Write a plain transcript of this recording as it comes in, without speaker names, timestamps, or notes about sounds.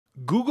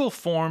Google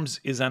Forms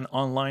is an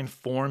online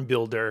form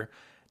builder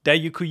that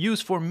you could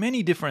use for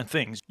many different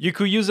things. You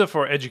could use it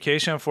for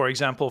education, for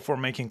example, for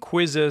making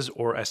quizzes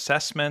or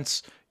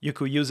assessments. You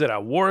could use it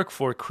at work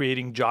for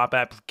creating job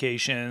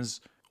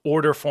applications,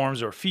 order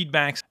forms or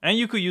feedbacks. And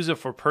you could use it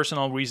for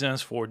personal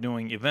reasons, for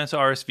doing events,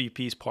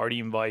 RSVPs, party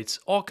invites,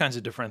 all kinds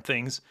of different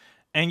things.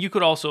 And you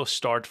could also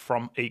start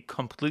from a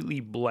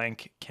completely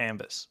blank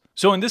canvas.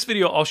 So in this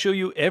video, I'll show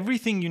you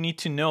everything you need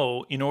to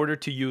know in order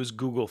to use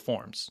Google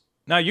Forms.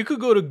 Now you could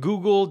go to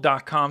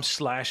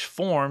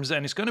google.com/forms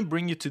and it's going to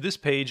bring you to this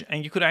page,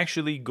 and you could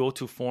actually go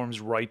to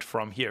Forms right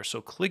from here.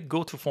 So click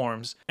go to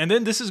Forms, and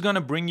then this is going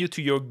to bring you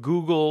to your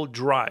Google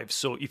Drive.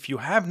 So if you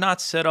have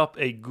not set up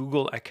a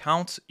Google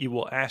account, it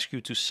will ask you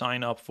to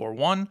sign up for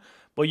one,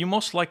 but you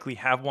most likely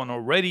have one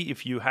already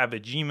if you have a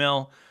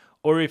Gmail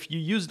or if you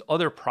used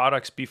other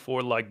products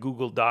before like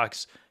Google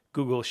Docs,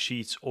 Google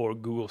Sheets, or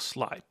Google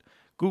Slide.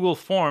 Google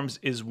Forms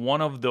is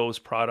one of those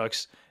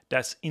products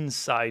that's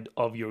inside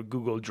of your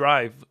Google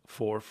Drive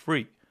for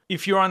free.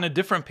 If you're on a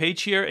different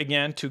page here,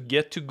 again, to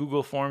get to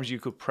Google Forms, you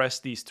could press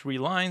these three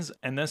lines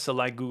and then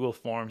select Google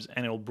Forms,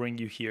 and it'll bring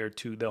you here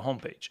to the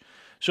homepage.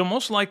 So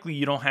most likely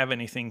you don't have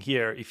anything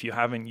here if you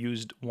haven't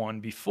used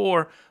one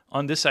before.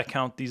 On this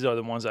account, these are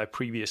the ones I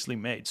previously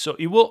made. So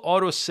it will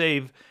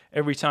auto-save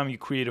every time you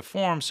create a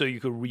form, so you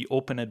could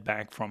reopen it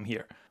back from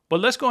here. But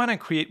let's go ahead and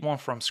create one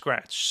from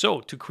scratch.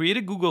 So to create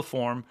a Google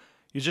form,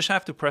 you just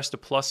have to press the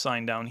plus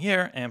sign down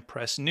here and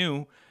press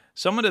new.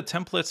 Some of the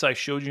templates I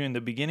showed you in the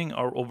beginning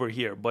are over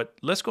here, but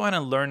let's go ahead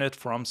and learn it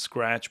from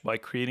scratch by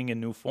creating a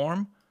new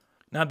form.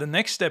 Now the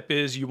next step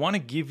is you want to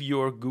give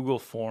your Google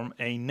form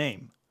a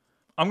name.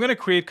 I'm going to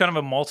create kind of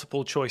a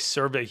multiple choice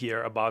survey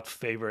here about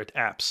favorite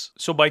apps.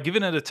 So by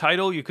giving it a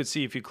title, you could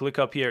see if you click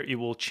up here, it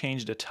will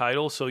change the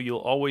title. So you'll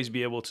always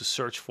be able to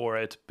search for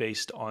it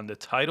based on the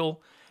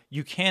title.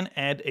 You can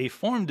add a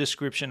form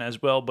description as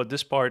well, but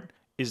this part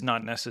is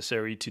not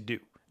necessary to do.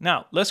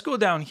 Now, let's go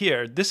down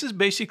here. This is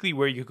basically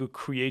where you could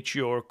create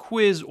your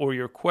quiz or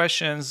your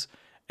questions,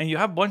 and you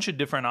have a bunch of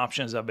different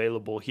options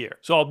available here.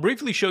 So I'll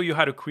briefly show you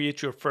how to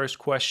create your first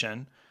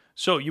question.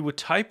 So you would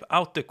type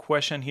out the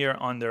question here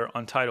under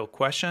Untitled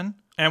Question.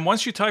 And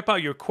once you type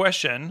out your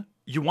question,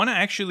 you want to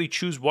actually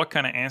choose what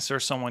kind of answer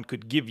someone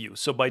could give you.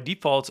 So by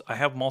default, I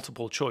have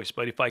multiple choice,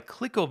 but if I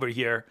click over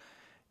here,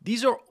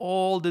 these are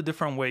all the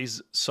different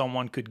ways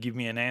someone could give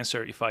me an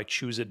answer if I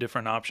choose a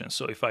different option.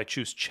 So if I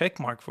choose check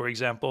mark, for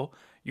example,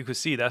 you could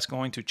see that's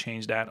going to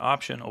change that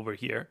option over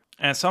here.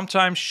 And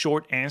sometimes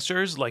short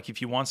answers, like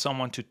if you want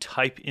someone to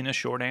type in a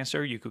short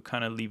answer, you could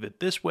kind of leave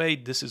it this way.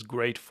 This is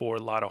great for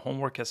a lot of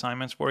homework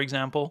assignments, for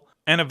example.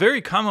 And a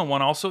very common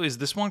one also is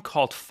this one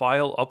called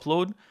file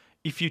upload.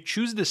 If you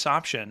choose this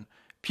option,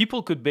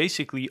 people could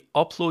basically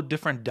upload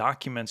different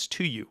documents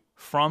to you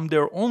from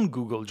their own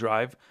Google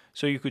Drive,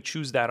 so you could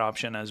choose that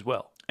option as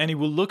well. And it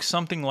will look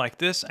something like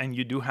this, and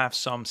you do have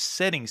some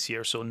settings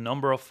here. So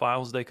number of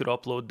files they could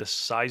upload, the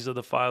size of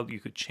the file, you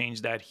could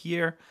change that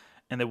here,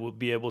 and they will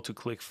be able to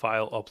click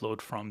file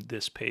upload from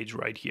this page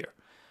right here.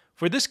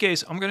 For this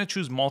case, I'm going to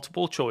choose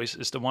multiple choice.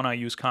 It's the one I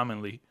use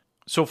commonly.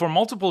 So for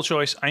multiple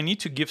choice, I need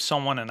to give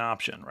someone an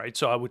option, right?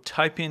 So I would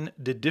type in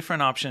the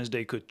different options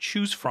they could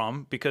choose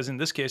from, because in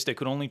this case, they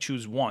could only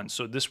choose one.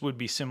 So this would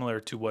be similar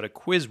to what a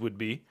quiz would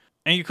be.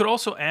 And you could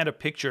also add a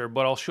picture,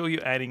 but I'll show you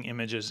adding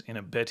images in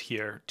a bit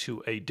here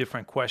to a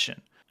different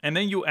question. And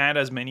then you add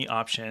as many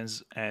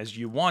options as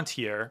you want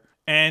here.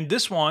 And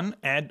this one,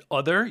 add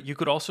other, you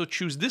could also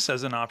choose this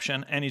as an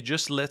option, and it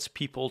just lets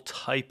people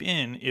type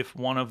in if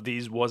one of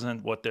these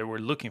wasn't what they were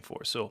looking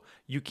for. So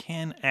you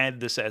can add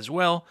this as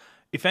well.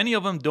 If any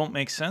of them don't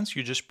make sense,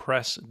 you just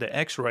press the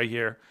X right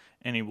here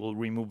and it will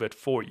remove it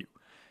for you.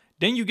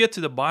 Then you get to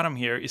the bottom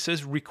here, it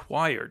says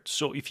required.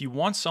 So if you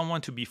want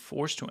someone to be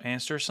forced to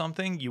answer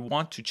something, you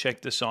want to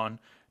check this on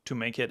to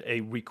make it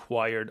a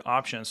required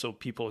option, so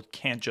people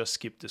can't just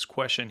skip this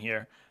question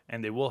here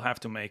and they will have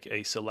to make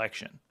a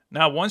selection.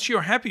 Now, once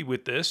you're happy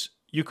with this,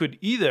 you could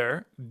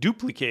either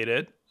duplicate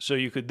it, so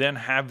you could then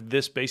have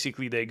this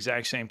basically the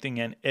exact same thing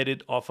and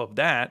edit off of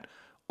that,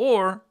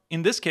 or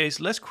in this case,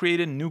 let's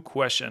create a new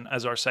question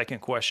as our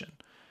second question.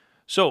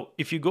 So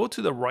if you go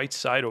to the right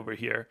side over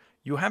here,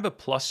 you have a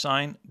plus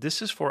sign.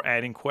 This is for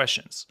adding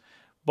questions.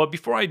 But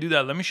before I do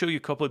that, let me show you a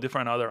couple of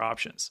different other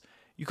options.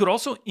 You could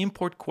also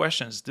import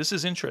questions. This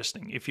is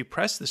interesting. If you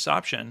press this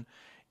option,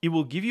 it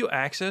will give you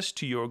access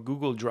to your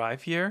Google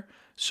Drive here.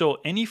 So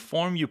any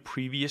form you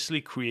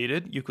previously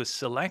created, you could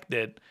select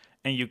it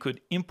and you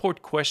could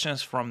import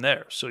questions from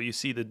there. So you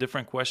see the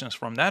different questions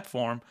from that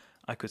form.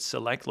 I could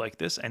select like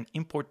this and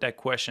import that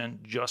question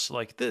just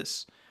like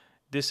this.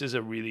 This is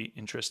a really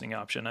interesting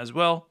option as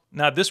well.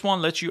 Now this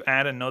one lets you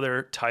add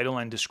another title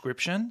and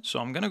description. So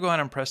I'm gonna go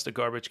ahead and press the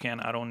garbage can.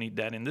 I don't need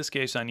that in this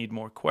case, I need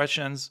more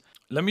questions.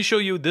 Let me show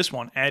you this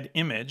one, add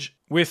image.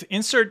 With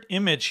insert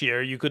image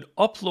here, you could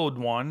upload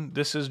one.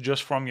 This is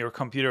just from your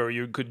computer.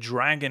 You could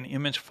drag an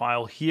image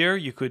file here.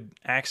 You could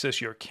access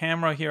your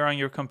camera here on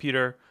your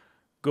computer.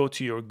 go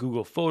to your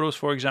Google Photos,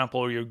 for example,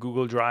 or your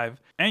Google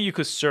Drive, and you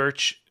could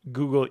search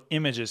Google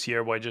Images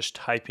here by just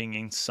typing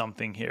in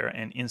something here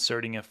and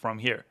inserting it from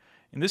here.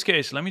 In this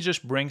case, let me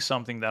just bring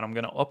something that I'm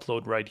going to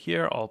upload right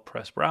here. I'll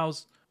press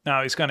browse.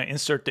 Now it's going to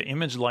insert the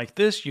image like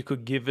this. You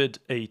could give it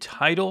a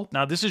title.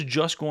 Now this is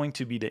just going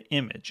to be the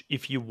image.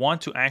 If you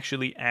want to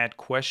actually add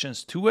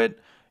questions to it,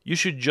 you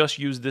should just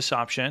use this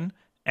option,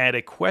 add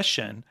a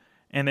question,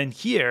 and then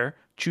here,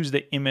 choose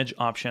the image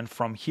option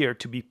from here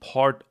to be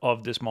part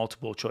of this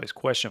multiple choice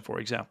question, for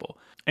example.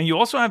 And you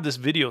also have this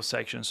video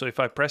section. So if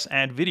I press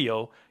add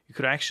video, you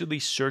could actually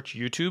search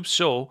YouTube.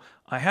 So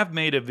I have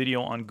made a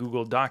video on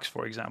Google Docs,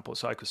 for example.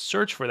 So I could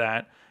search for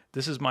that.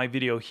 This is my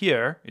video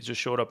here. It just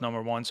showed up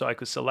number 1. So I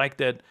could select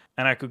it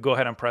and I could go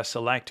ahead and press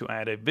select to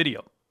add a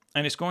video.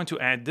 And it's going to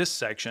add this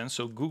section.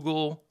 So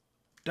Google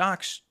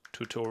Docs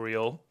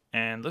tutorial.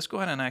 And let's go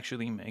ahead and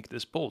actually make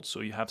this bold.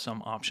 So you have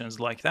some options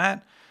like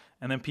that.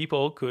 And then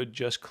people could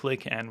just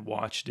click and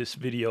watch this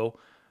video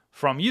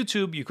from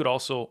YouTube. You could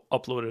also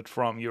upload it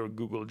from your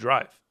Google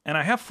Drive. And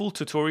I have full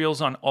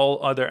tutorials on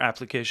all other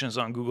applications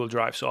on Google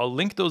Drive. So I'll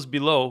link those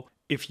below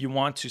if you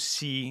want to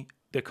see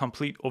the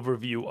complete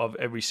overview of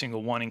every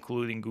single one,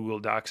 including Google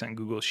Docs and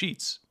Google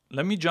Sheets.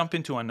 Let me jump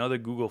into another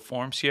Google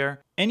Forms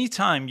here.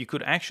 Anytime you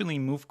could actually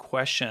move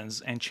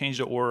questions and change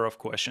the order of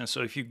questions.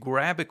 So if you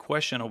grab a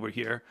question over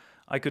here,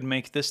 I could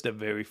make this the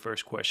very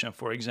first question,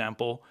 for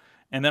example.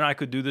 And then I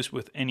could do this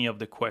with any of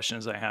the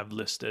questions I have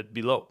listed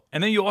below.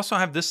 And then you also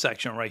have this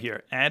section right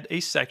here, add a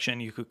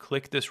section. You could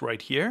click this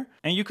right here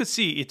and you could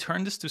see it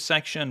turned this to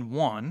section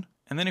 1.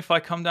 And then if I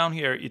come down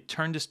here, it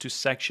turned this to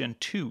section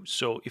 2.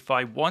 So if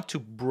I want to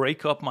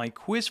break up my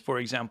quiz, for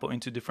example,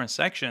 into different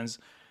sections,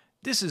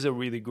 this is a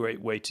really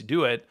great way to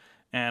do it.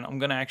 And I'm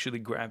gonna actually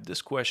grab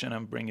this question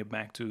and bring it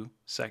back to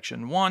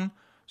section 1.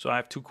 So I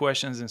have 2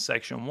 questions in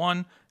section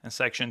 1 and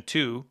section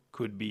 2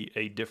 could be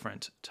a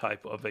different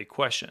type of a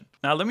question.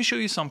 Now let me show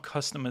you some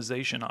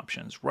customization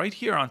options. Right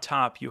here on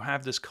top, you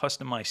have this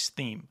customized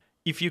theme.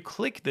 If you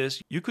click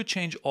this, you could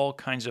change all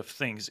kinds of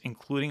things,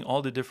 including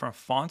all the different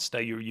fonts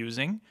that you're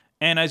using.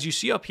 And as you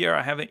see up here,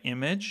 I have an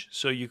image.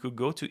 So you could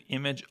go to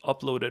image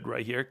uploaded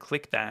right here,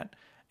 click that,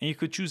 and you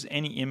could choose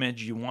any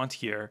image you want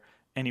here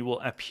and it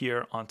will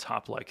appear on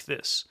top like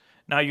this.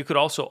 Now you could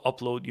also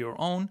upload your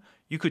own.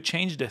 You could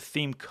change the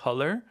theme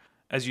color.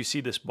 As you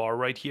see this bar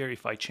right here,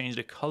 if I change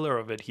the color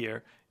of it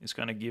here, it's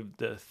gonna give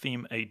the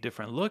theme a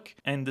different look.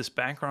 And this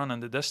background on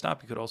the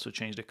desktop, you could also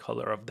change the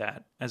color of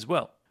that as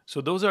well.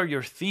 So those are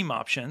your theme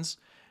options.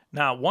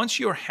 Now, once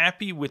you're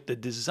happy with the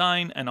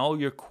design and all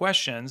your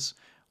questions,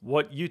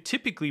 what you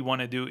typically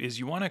want to do is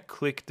you want to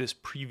click this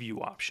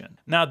preview option.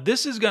 Now,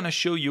 this is going to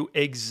show you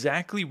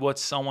exactly what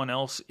someone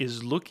else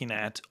is looking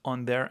at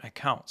on their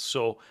account.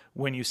 So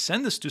when you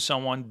send this to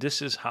someone,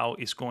 this is how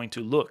it's going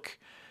to look.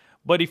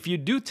 But if you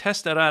do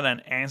test that out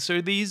and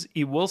answer these,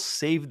 it will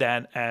save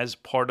that as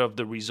part of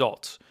the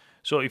results.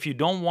 So if you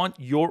don't want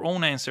your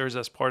own answers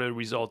as part of the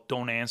result,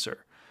 don't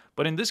answer.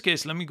 But in this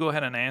case, let me go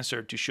ahead and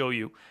answer to show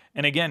you.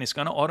 And again, it's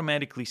going to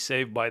automatically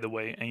save, by the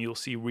way, and you'll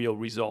see real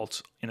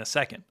results in a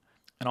second.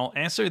 And I'll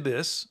answer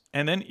this.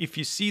 And then if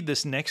you see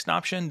this next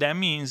option, that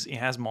means it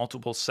has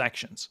multiple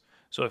sections.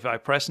 So if I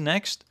press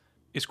next,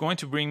 it's going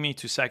to bring me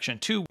to section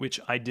 2, which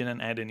I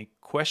didn't add any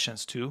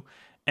questions to.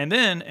 And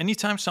then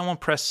anytime someone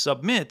press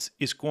submit,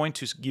 it's going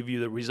to give you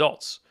the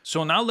results.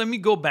 So now let me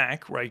go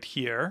back right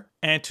here.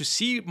 And to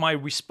see my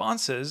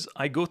responses,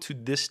 I go to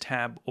this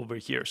tab over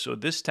here. So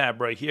this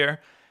tab right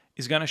here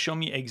is going to show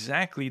me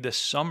exactly the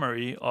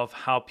summary of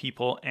how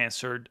people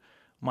answered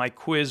my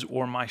quiz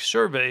or my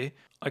survey.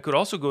 I could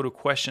also go to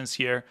questions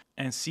here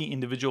and see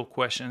individual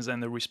questions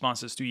and the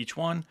responses to each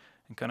one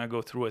and kind of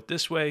go through it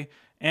this way.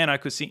 And I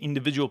could see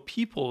individual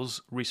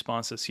people's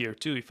responses here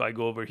too. If I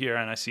go over here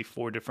and I see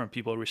 4 different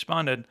people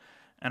responded,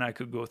 and I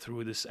could go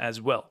through this as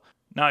well.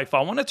 Now, if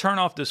I want to turn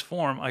off this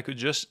form, I could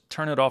just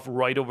turn it off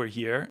right over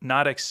here,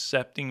 not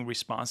accepting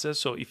responses.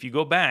 So if you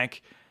go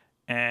back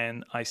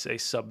and I say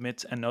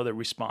submit another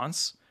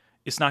response,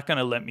 it's not going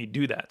to let me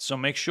do that. So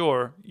make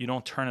sure you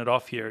don't turn it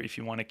off here if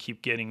you want to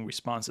keep getting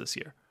responses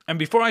here. And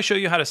before I show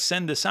you how to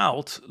send this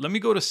out, let me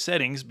go to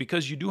settings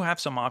because you do have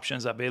some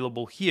options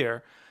available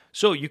here.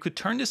 So you could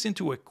turn this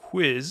into a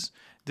quiz.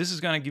 This is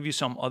going to give you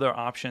some other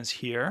options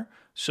here.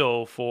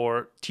 So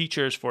for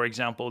teachers, for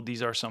example,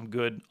 these are some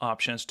good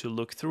options to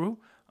look through.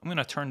 I'm going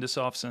to turn this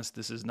off since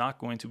this is not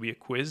going to be a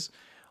quiz.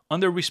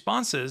 Under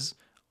responses,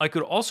 I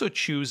could also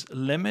choose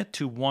limit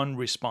to 1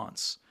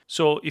 response.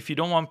 So if you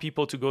don't want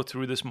people to go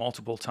through this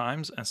multiple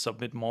times and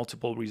submit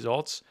multiple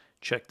results,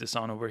 check this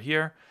on over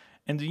here.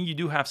 And then you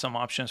do have some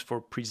options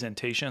for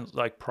presentations,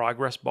 like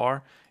progress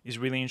bar is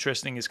really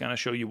interesting. It's going to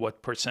show you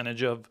what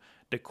percentage of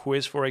the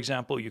quiz, for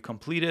example, you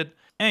completed.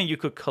 And you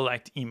could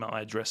collect email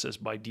addresses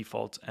by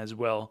default as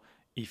well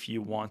if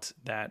you want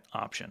that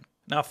option.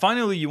 Now,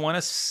 finally, you want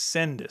to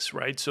send this,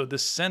 right? So the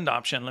send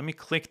option, let me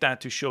click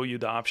that to show you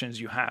the options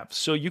you have.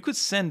 So you could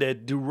send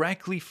it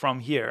directly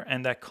from here,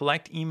 and that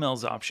collect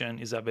emails option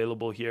is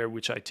available here,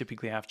 which I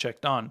typically have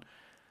checked on.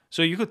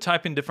 So you could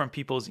type in different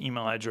people's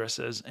email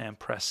addresses and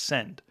press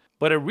send.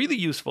 But a really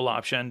useful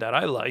option that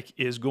I like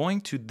is going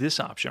to this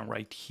option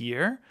right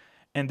here.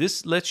 And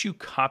this lets you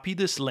copy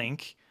this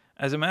link.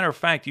 As a matter of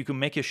fact, you can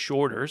make it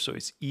shorter so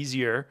it's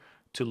easier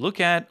to look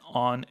at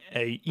on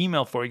an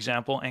email, for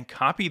example, and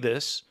copy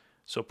this.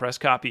 So press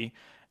copy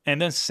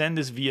and then send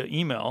this via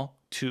email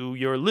to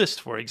your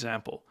list, for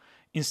example,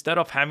 instead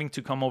of having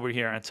to come over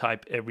here and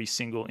type every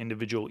single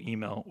individual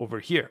email over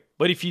here.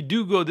 But if you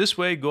do go this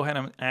way, go ahead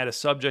and add a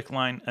subject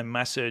line, a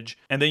message,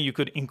 and then you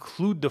could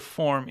include the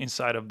form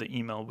inside of the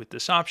email with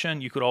this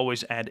option. You could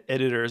always add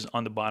editors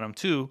on the bottom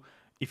too,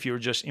 if you're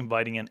just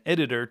inviting an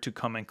editor to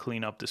come and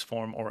clean up this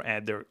form or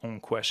add their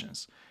own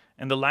questions.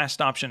 And the last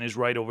option is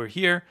right over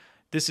here.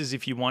 This is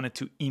if you wanted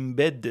to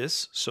embed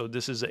this. So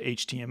this is a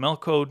HTML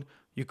code.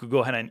 You could go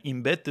ahead and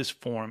embed this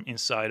form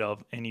inside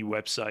of any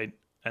website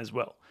as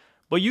well.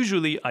 But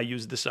usually I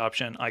use this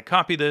option. I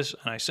copy this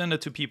and I send it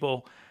to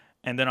people,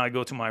 and then I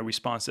go to my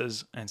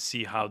responses and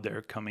see how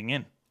they're coming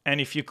in. And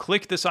if you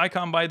click this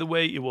icon, by the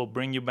way, it will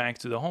bring you back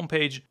to the home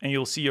page and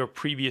you'll see your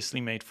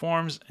previously made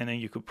forms. And then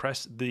you could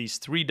press these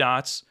three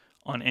dots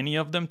on any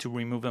of them to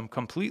remove them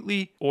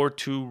completely or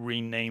to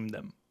rename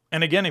them.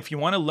 And again, if you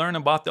want to learn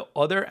about the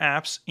other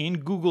apps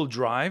in Google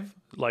Drive,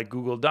 like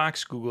Google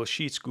Docs, Google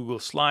Sheets, Google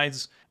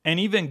Slides, and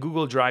even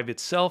Google Drive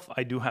itself,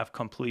 I do have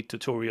complete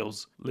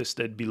tutorials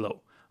listed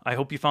below. I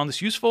hope you found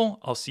this useful.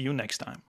 I'll see you next time.